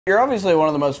You're obviously one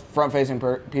of the most front-facing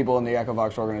people in the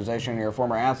Echovox organization. You're a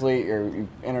former athlete. You're an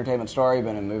entertainment star. You've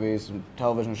been in movies, and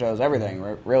television shows, everything.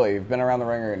 Really, you've been around the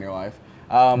ringer in your life.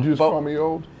 Did you just call me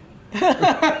old?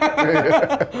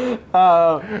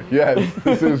 Yes,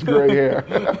 this is gray hair.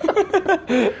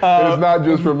 It's not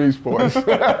just from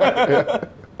esports.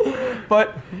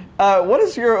 But what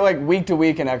does your week to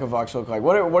week in Echovox look like?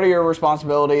 What are your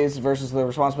responsibilities versus the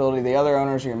responsibility of the other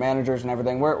owners, your managers, and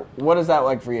everything? What is that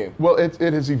like for you? Well, it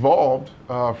has evolved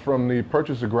from the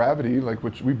purchase of Gravity,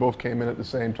 which we both came in at the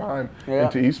same time,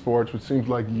 into esports, which seems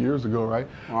like years ago, right?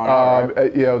 Right.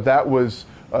 That was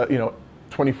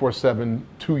 24/7,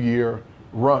 2-year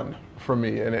run for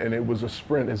me, and it was a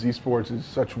sprint, as esports is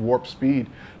such warp speed.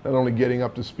 Not only getting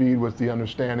up to speed with the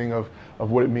understanding of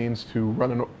what it means to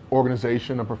run an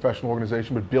organization, a professional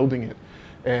organization, but building it.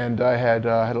 And I had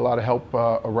a lot of help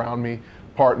around me,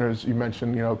 partners. You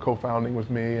mentioned, co-founding with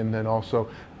me, and then also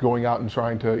going out and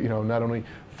trying to, not only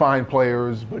find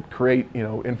players but create,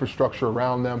 infrastructure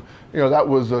around them. That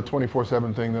was a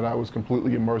 24/7 thing that I was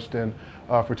completely immersed in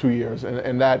for 2 years,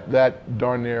 and that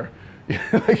darn near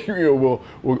will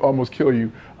almost kill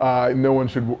you. No one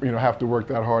should have to work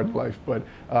that hard in life, but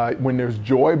when there's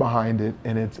joy behind it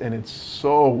and it's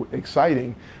so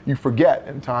exciting, you forget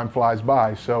and time flies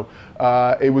by. So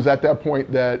it was at that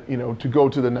point that to go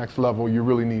to the next level, you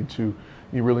really need to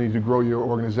grow your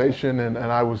organization, and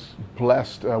I was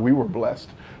blessed. We were blessed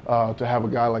to have a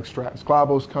guy like Stratis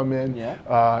Klavos come in,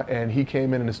 and he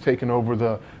came in and has taken over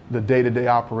the day-to-day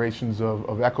operations of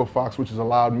Echovox, which has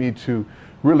allowed me to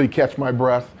really catch my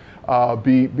breath,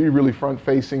 be really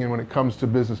front-facing, and when it comes to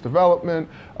business development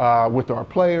with our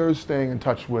players, staying in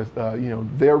touch with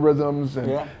their rhythms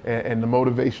and the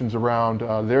motivations around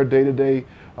their day-to-day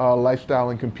lifestyle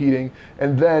and competing,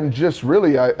 and then just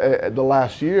really the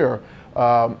last year,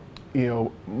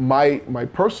 my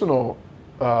personal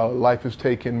life has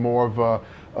taken more of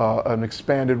an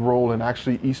expanded role in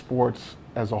actually esports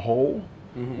as a whole,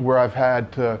 where I've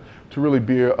had to really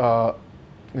be a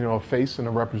face and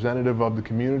a representative of the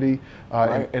community,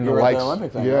 and the likes.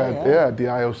 The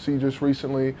IOC just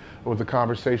recently, with the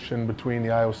conversation between the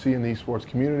IOC and the esports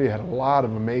community, had a lot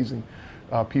of amazing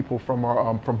people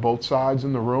from both sides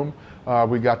in the room.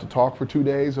 We got to talk for 2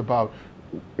 days about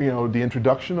the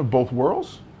introduction of both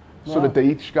worlds, so that they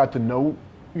each got to know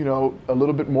a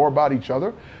little bit more about each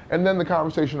other, and then the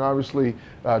conversation obviously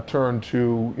turned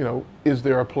to is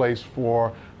there a place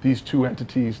for these two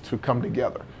entities to come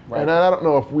together? Right. And I don't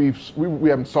know if we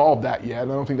haven't solved that yet. I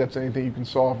don't think that's anything you can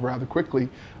solve rather quickly.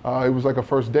 It was like a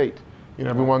first date.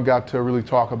 Everyone got to really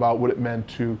talk about what it meant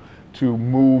to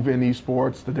move in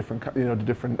esports, the different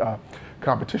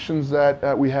competitions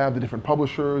that we have, the different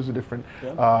publishers, the different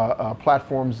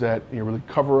platforms that really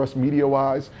cover us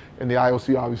media-wise, and the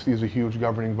IOC obviously is a huge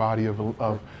governing body of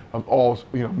all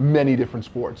many different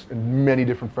sports and many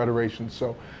different federations.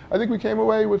 So I think we came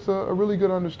away with a really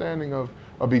good understanding of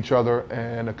each other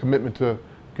and a commitment to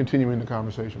continuing the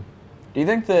conversation. Do you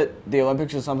think that the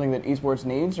Olympics is something that esports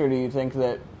needs, or do you think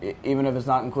that even if it's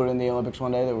not included in the Olympics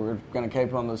one day, that we're going to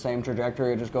keep on the same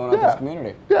trajectory of just going out this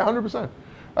community? Yeah, 100%.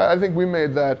 I think we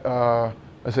made that, I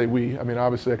say we, I mean,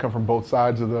 obviously I come from both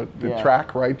sides of the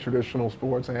track, right? Traditional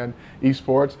sports and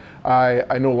esports.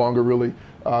 I no longer really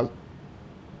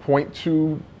point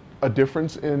to a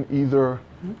difference in either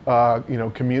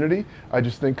community. I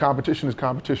just think competition is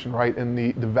competition, right? And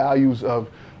the values of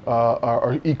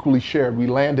are equally shared. We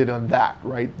landed on that,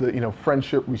 right? The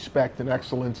friendship, respect, and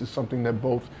excellence is something that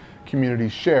both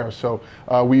communities share. So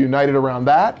we united around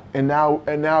that, and now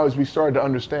as we started to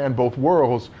understand both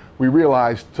worlds, we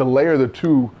realized to layer the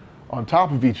two on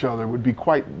top of each other would be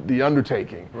quite the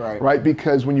undertaking, right?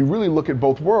 Because when you really look at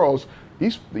both worlds, the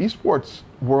esports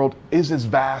world is as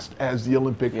vast as the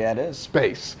Olympic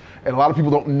space. And a lot of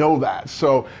people don't know that.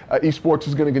 So esports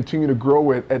is going to continue to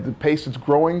grow at the pace it's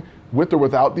growing, with or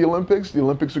without the Olympics. The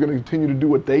Olympics are going to continue to do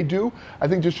what they do. I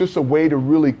think just a way to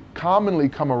really commonly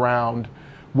come around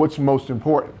what's most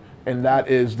important. And that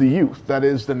is the youth. That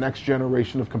is the next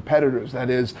generation of competitors. That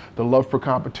is the love for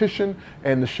competition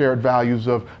and the shared values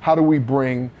of how do we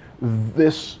bring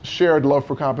this shared love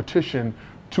for competition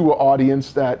to an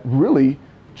audience that really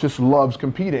just loves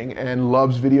competing and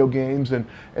loves video games. And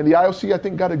the IOC, I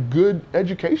think, got a good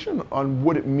education on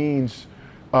what it means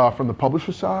from the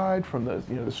publisher side, from the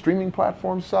the streaming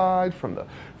platform side, from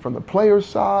the player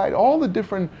side, all the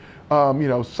different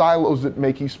silos that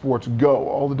make esports go,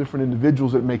 all the different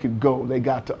individuals that make it go. They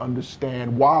got to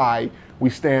understand why we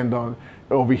stand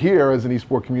over here as an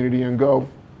esport community and go,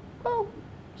 well,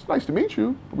 it's nice to meet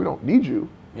you, but we don't need you.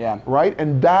 Yeah. Right?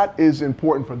 And that is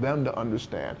important for them to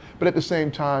understand. But at the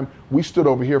same time, we stood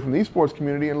over here from the esports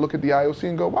community and look at the IOC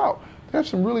and go, wow, they have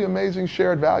some really amazing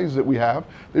shared values that we have.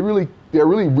 They're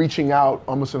really reaching out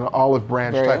almost in an olive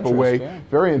branch type of way,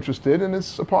 very interested, and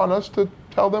it's upon us to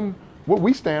tell them what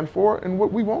we stand for and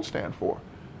what we won't stand for.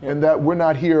 Yep. And that we're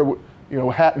not here,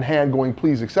 hat in hand going,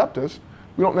 please accept us.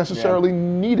 We don't necessarily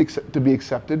need to be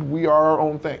accepted. We are our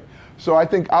own thing. So I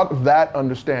think out of that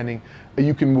understanding,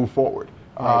 you can move forward.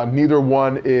 Right. Neither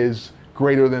one is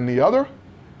greater than the other.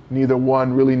 Neither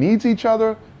one really needs each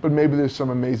other, but maybe there's some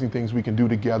amazing things we can do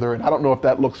together. And I don't know if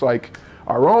that looks like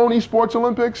our own Esports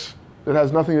Olympics that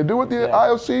has nothing to do with the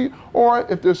IOC, or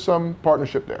if there's some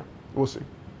partnership there. We'll see.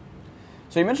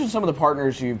 So you mentioned some of the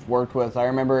partners you've worked with. I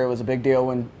remember it was a big deal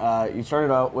when you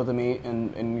started out with a meet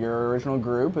in your original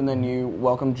group, and then you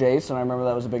welcomed Jace, and I remember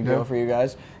that was a big deal for you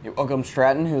guys. You welcomed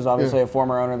Stratton, who's obviously a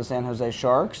former owner of the San Jose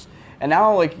Sharks. And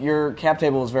now, like, your cap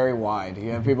table is very wide.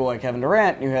 You have people like Kevin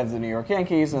Durant, you have the New York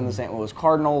Yankees, and the St. Louis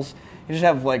Cardinals. You just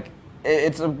have, like,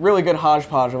 it's a really good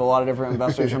hodgepodge of a lot of different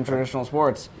investors from traditional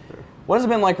sports. What has it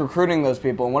been like recruiting those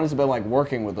people, and what has it been like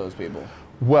working with those people?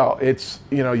 Well, it's,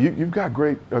 you've got a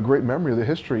great memory of the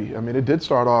history. I mean, it did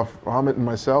start off, Amit and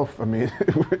myself,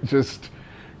 just,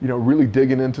 really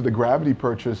digging into the Gravity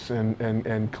purchase,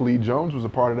 and Khalid Jones was a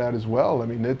part of that as well. I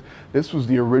mean, this was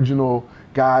the original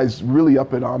guys really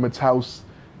up at Amit's house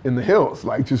in the hills,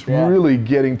 like just really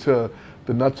getting to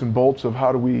the nuts and bolts of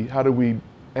how do we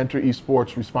enter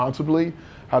esports responsibly,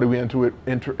 how do we enter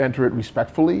it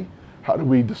respectfully, how do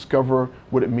we discover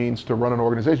what it means to run an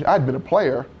organization. I'd been a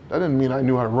player. That didn't mean I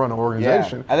knew how to run an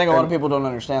organization. Yeah. I think a lot of people don't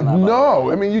understand that.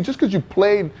 No, I mean, just because you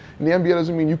played in the NBA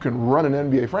doesn't mean you can run an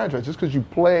NBA franchise. Just because you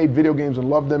played video games and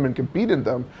loved them and competed in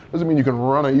them doesn't mean you can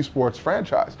run an esports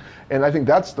franchise. And I think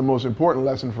that's the most important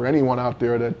lesson for anyone out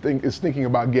there that is thinking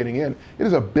about getting in. It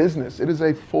is a business. It is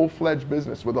a full-fledged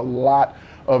business with a lot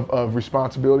of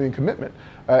responsibility and commitment.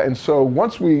 And so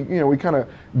once we kind of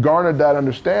garnered that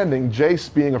understanding,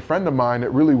 Jace being a friend of mine,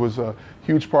 it really was a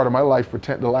huge part of my life for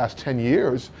the last 10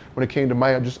 years when it came to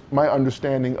my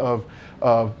understanding of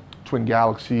Twin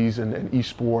Galaxies and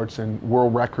esports and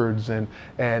world records and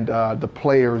the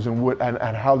players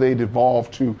and how they'd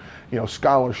evolved to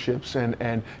scholarships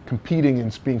and competing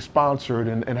and being sponsored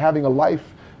and having a life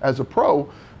as a pro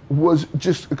was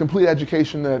just a complete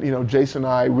education that Jace and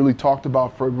I really talked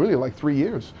about for really like 3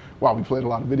 years. Wow, we played a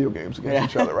lot of video games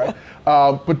against each other, right?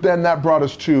 But then that brought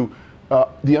us to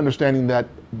the understanding that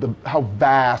how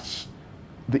vast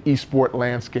the esport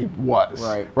landscape was.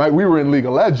 Right? We were in League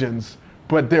of Legends,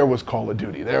 but there was Call of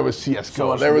Duty, there was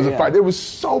CS:GO, there was a fight, there was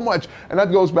so much, and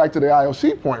that goes back to the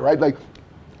IOC point, right? Like,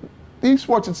 the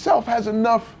esports itself has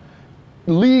enough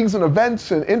leagues and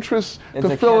events and interests to fill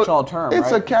it. It's a catch-all term,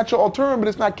 It's a catch-all term, but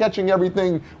it's not catching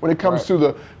everything when it comes to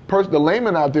the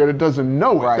layman out there that doesn't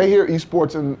know it. They hear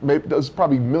esports, and there's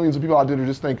probably millions of people out there that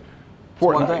just think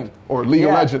Fortnite or League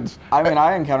of Legends. I mean,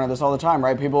 I encounter this all the time,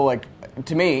 right? People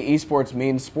to me, esports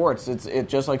means sports. It's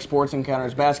just like sports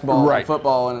encounters basketball and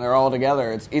football, and they're all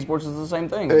together. Esports is the same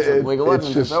thing. It's League of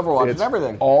Legends, it's Overwatch, it's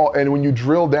everything. And when you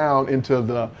drill down into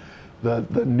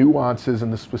the nuances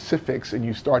and the specifics, and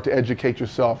you start to educate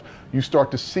yourself, you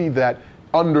start to see that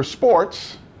under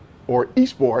sports or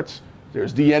esports,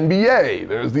 there's the NBA,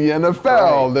 there's the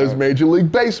NFL, there's Major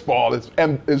League Baseball, there's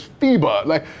FIBA.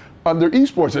 Like, under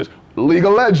esports, there's League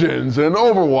of Legends and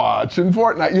Overwatch and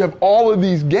Fortnite. You have all of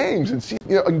these games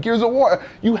and Gears of War.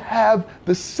 You have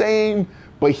the same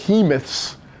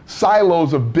behemoths,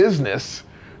 silos of business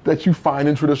that you find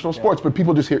in traditional sports, but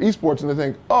people just hear esports and they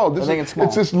think, oh,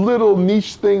 it's this little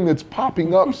niche thing that's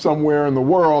popping up somewhere in the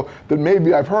world that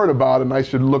maybe I've heard about and I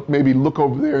should look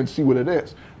over there and see what it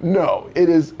is. No, it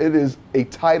is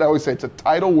I always say it's a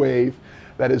tidal wave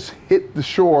that has hit the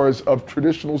shores of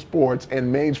traditional sports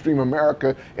and mainstream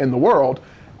America and the world,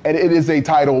 and it is a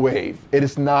tidal wave. It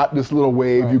is not this little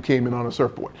wave you came in on a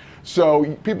surfboard.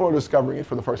 So people are discovering it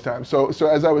for the first time. So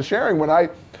as I was sharing, when I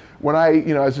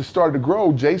as it started to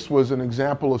grow, Jace was an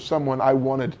example of someone I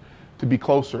wanted to be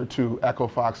closer to Echo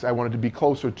Fox. I wanted to be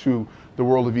closer to the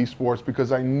world of esports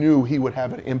because I knew he would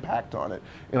have an impact on it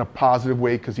in a positive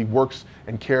way because he works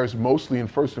and cares mostly and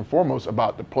first and foremost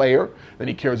about the player. Then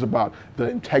he cares about the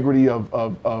integrity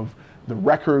of the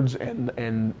records and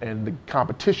the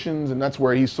competitions, and that's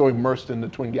where he's so immersed in the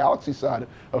Twin Galaxy side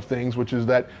of things, which is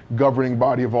that governing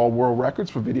body of all world records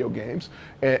for video games,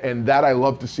 and that I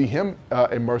love to see him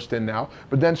immersed in now.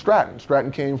 But then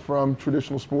Stratton came from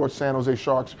traditional sports, San Jose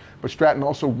Sharks, but Stratton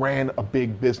also ran a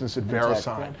big business at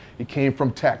VeriSign. He came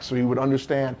from tech, so he would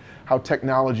understand how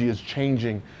technology is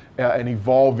changing and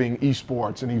evolving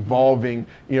esports and evolving,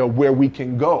 where we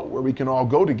can go, where we can all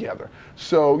go together.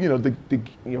 So,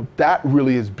 that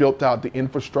really has built out the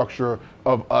infrastructure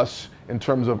of us in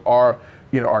terms of our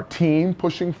team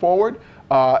pushing forward.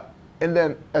 And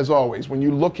then, as always, when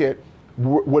you look at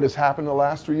what has happened in the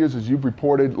last 3 years, as you've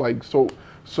reported,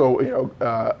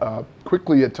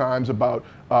 quickly at times about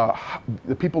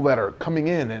the people that are coming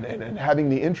in and having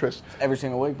the interest. Every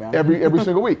single week, man. Every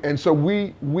single week. And so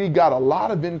we got a lot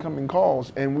of incoming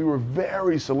calls, and we were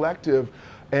very selective.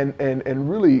 And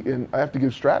really, and I have to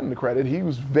give Stratton the credit, he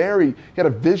had a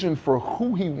vision for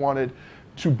who he wanted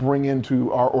to bring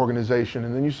into our organization.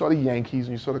 And then you saw the Yankees,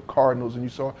 and you saw the Cardinals, and you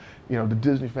saw, the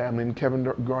Disney family, and Kevin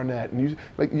Garnett, and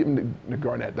even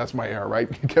Garnett, that's my era, right?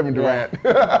 Kevin Durant.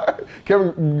 Yeah.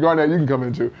 Kevin Garnett, you can come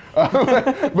in too.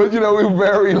 But we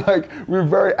were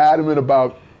very adamant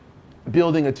about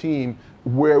building a team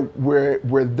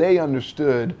where they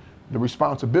understood the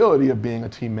responsibility of being a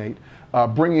teammate,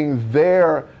 bringing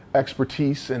their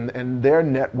expertise and their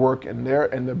network and their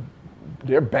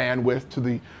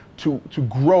bandwidth to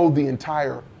grow the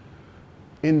entire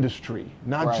industry,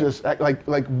 not right. Just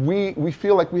we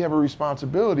feel like we have a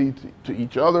responsibility to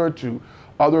each other, to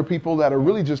other people that are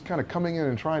really just kind of coming in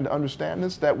and trying to understand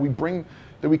this, that we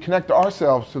connect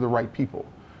ourselves to the right people,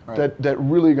 right. that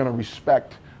really are going to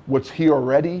respect what's here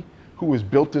already, who has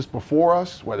built this before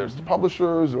us, whether it's the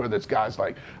publishers, or whether it's guys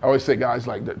like, I always say guys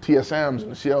like the TSMs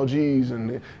and the CLGs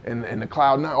and the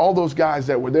Cloud9, all those guys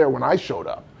that were there when I showed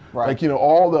up. Right.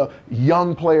 All the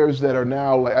young players that are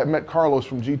now, I met Carlos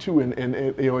from G2 and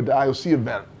at the IOC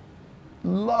event.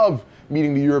 Love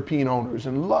meeting the European owners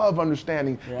and love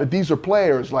understanding that these are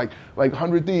players like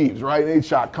 100 Thieves, right?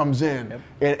 8Shot comes in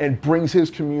and brings his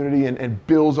community and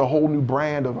builds a whole new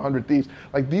brand of 100 Thieves.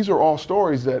 These are all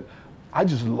stories that I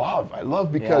just love. I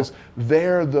love because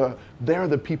they're the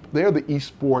people, they're the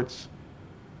esports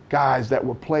guys that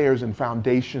were players and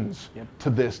foundations to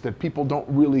this, that people don't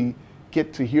really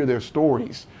get to hear their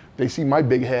stories. They see my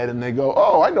big head and they go,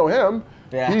 oh, I know him.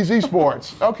 Yeah. He's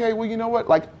esports. Okay, well, you know what?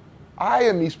 I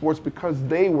am esports because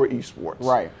they were esports.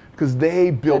 Right. Because they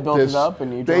built this. It up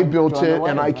and they built it,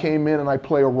 and I came in and I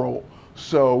play a role.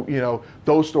 So,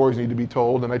 those stories need to be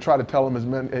told, and I try to tell them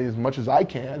as much as I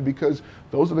can, because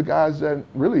those are the guys that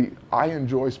really I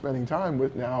enjoy spending time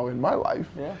with now in my life.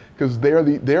 Yeah. Because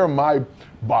they're my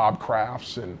Bob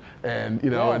Crafts and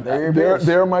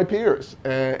they're my peers,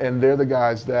 and they're the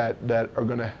guys that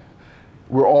are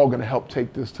we're all gonna help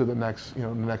take this to the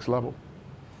next level.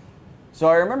 So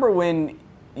I remember when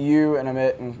you and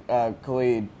Amit and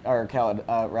Khalid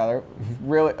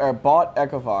really bought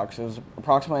EchoFox. It was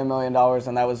approximately $1 million,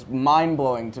 and that was mind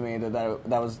blowing to me. That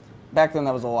was back then.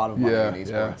 That was a lot of money in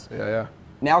esports. Yeah.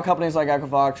 Now companies like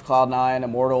EchoFox, Cloud9,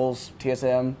 Immortals,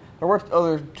 TSM, they're worth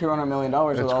over $200 million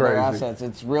with all their assets.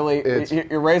 It's really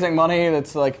you're raising money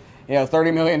that's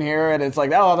 $30 million here, and it's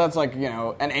that's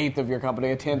an eighth of your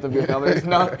company, a tenth of your company.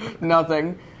 It's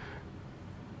nothing.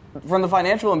 From the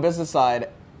financial and business side,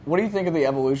 what do you think of the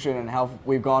evolution and how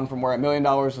we've gone from where $1 million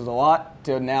is a lot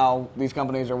to now these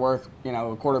companies are worth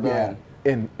 $250 million?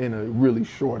 In a really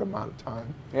short amount of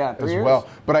time. Yeah, 3 years. Well,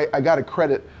 but I got to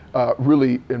credit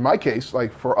really in my case,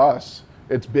 for us,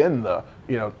 it's been the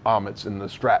Amits and the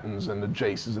Strattons and the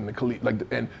Jaces and the Khalid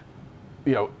and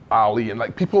Ali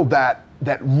and people that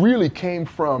really came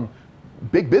from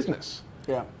big business.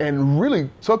 Yeah. And really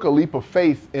took a leap of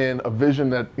faith in a vision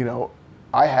that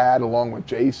I had along with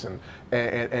Jason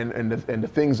and the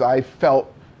things I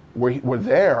felt were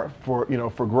there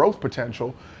for growth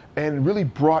potential, and really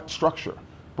brought structure,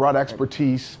 brought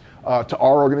expertise to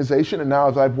our organization. And now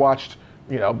as I've watched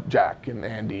Jack and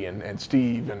Andy and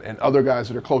Steve and other guys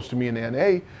that are close to me in the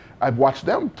NA, I've watched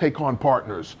them take on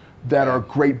partners that are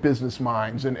great business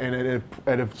minds and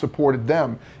have supported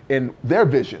them in their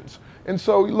visions. And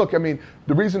so, look, the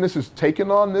reason this has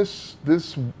taken on this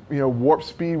warp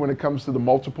speed when it comes to the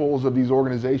multiples of these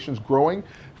organizations growing,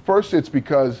 first, it's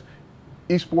because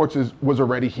esports was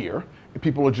already here.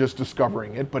 People are just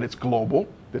discovering it, but it's global.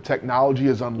 The technology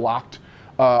has unlocked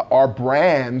our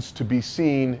brands to be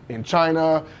seen in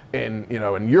China, in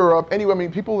Europe. Anyway,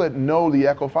 people that know the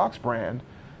EchoFox brand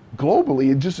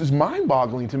globally, it just is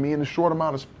mind-boggling to me in a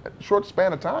short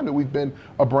span of time that we've been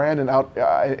a brand and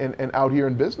out here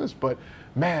in business. But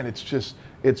man,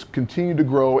 it's continued to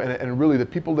grow, and really the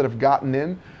people that have gotten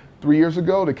in 3 years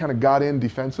ago, they kind of got in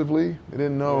defensively. They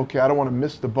didn't know, okay, I don't want to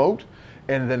miss the boat,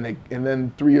 and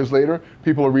then 3 years later,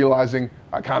 people are realizing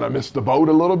I kind of missed the boat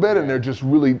a little bit, and they're just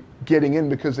really getting in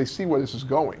because they see where this is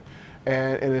going,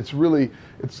 and it's really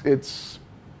it's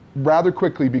rather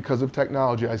quickly because of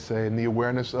technology, I say, and the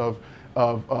awareness of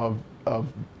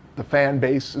the fan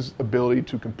base's ability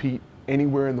to compete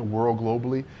anywhere in the world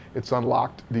globally. It's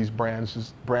unlocked these brands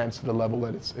to the level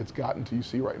that it's gotten to. You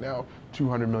see right now,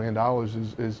 $200 million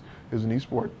is an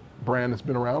esport brand that's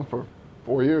been around for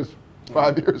 4 years,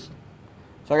 5 years.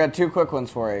 So I got two quick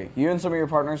ones for you. You and some of your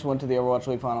partners went to the Overwatch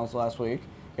League Finals last week.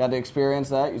 Got to experience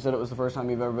that. You said it was the first time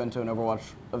you've ever been to an Overwatch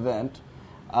event.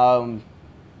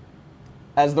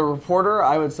 As the reporter,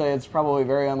 I would say it's probably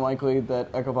very unlikely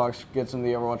that EchoFox gets in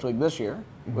the Overwatch League this year.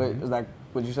 Mm-hmm.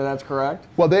 Would you say that's correct?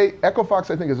 Well,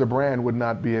 EchoFox, I think, as a brand, would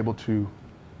not be able to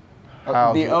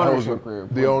house the ownership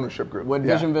group. The ownership group. Would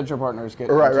Vision Venture Partners get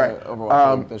into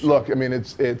Overwatch League this year? Look, I mean,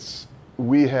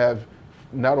 we have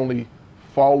not only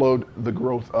followed the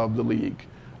growth of the league.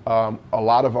 A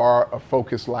lot of our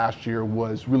focus last year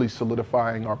was really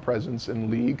solidifying our presence in the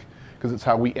league because it's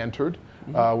how we entered.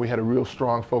 We had a real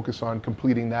strong focus on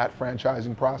completing that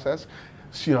franchising process.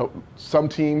 So, some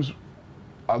teams,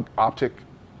 Optic,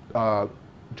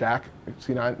 Jack,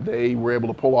 C9, they were able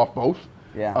to pull off both.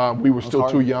 Yeah. We were still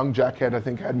too young. Jack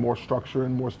had more structure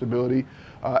and more stability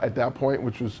at that point,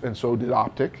 and so did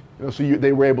Optic. So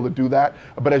they were able to do that.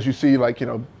 But as you see,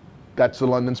 that's the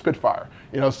London Spitfire.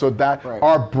 So that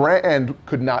our brand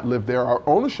could not live there. Our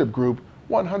ownership group,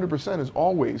 100%, is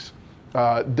always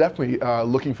definitely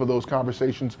looking for those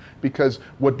conversations because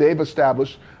what they've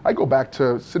established. I go back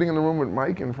to sitting in the room with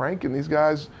Mike and Frank and these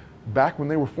guys back when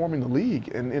they were forming the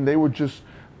league, and they were just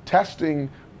testing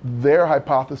their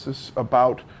hypothesis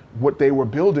about what they were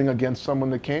building against someone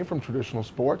that came from traditional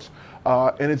sports.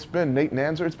 And it's been Nate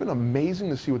Nanzer. It's been amazing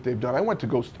to see what they've done. I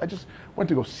just went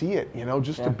to go see it,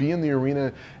 to be in the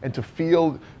arena and to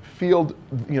feel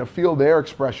their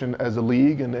expression as a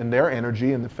league and their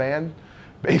energy, and the fan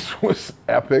base was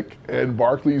epic, and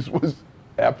Barclays was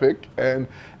epic, and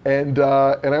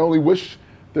I only wish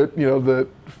that the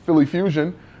Philly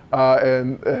Fusion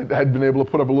and had been able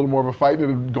to put up a little more of a fight, and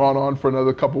it had gone on for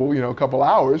another couple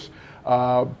hours.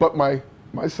 But my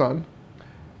son,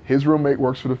 his roommate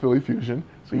works for the Philly Fusion,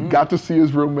 so he got to see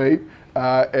his roommate,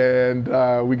 and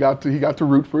he got to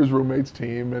root for his roommate's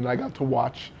team, and I got to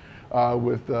watch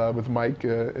with Mike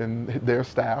and their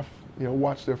staff,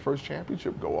 watch their first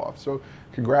championship go off. So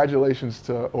congratulations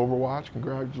to Overwatch,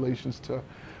 congratulations to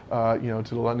the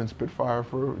London Spitfire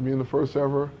for being the first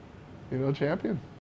ever champion.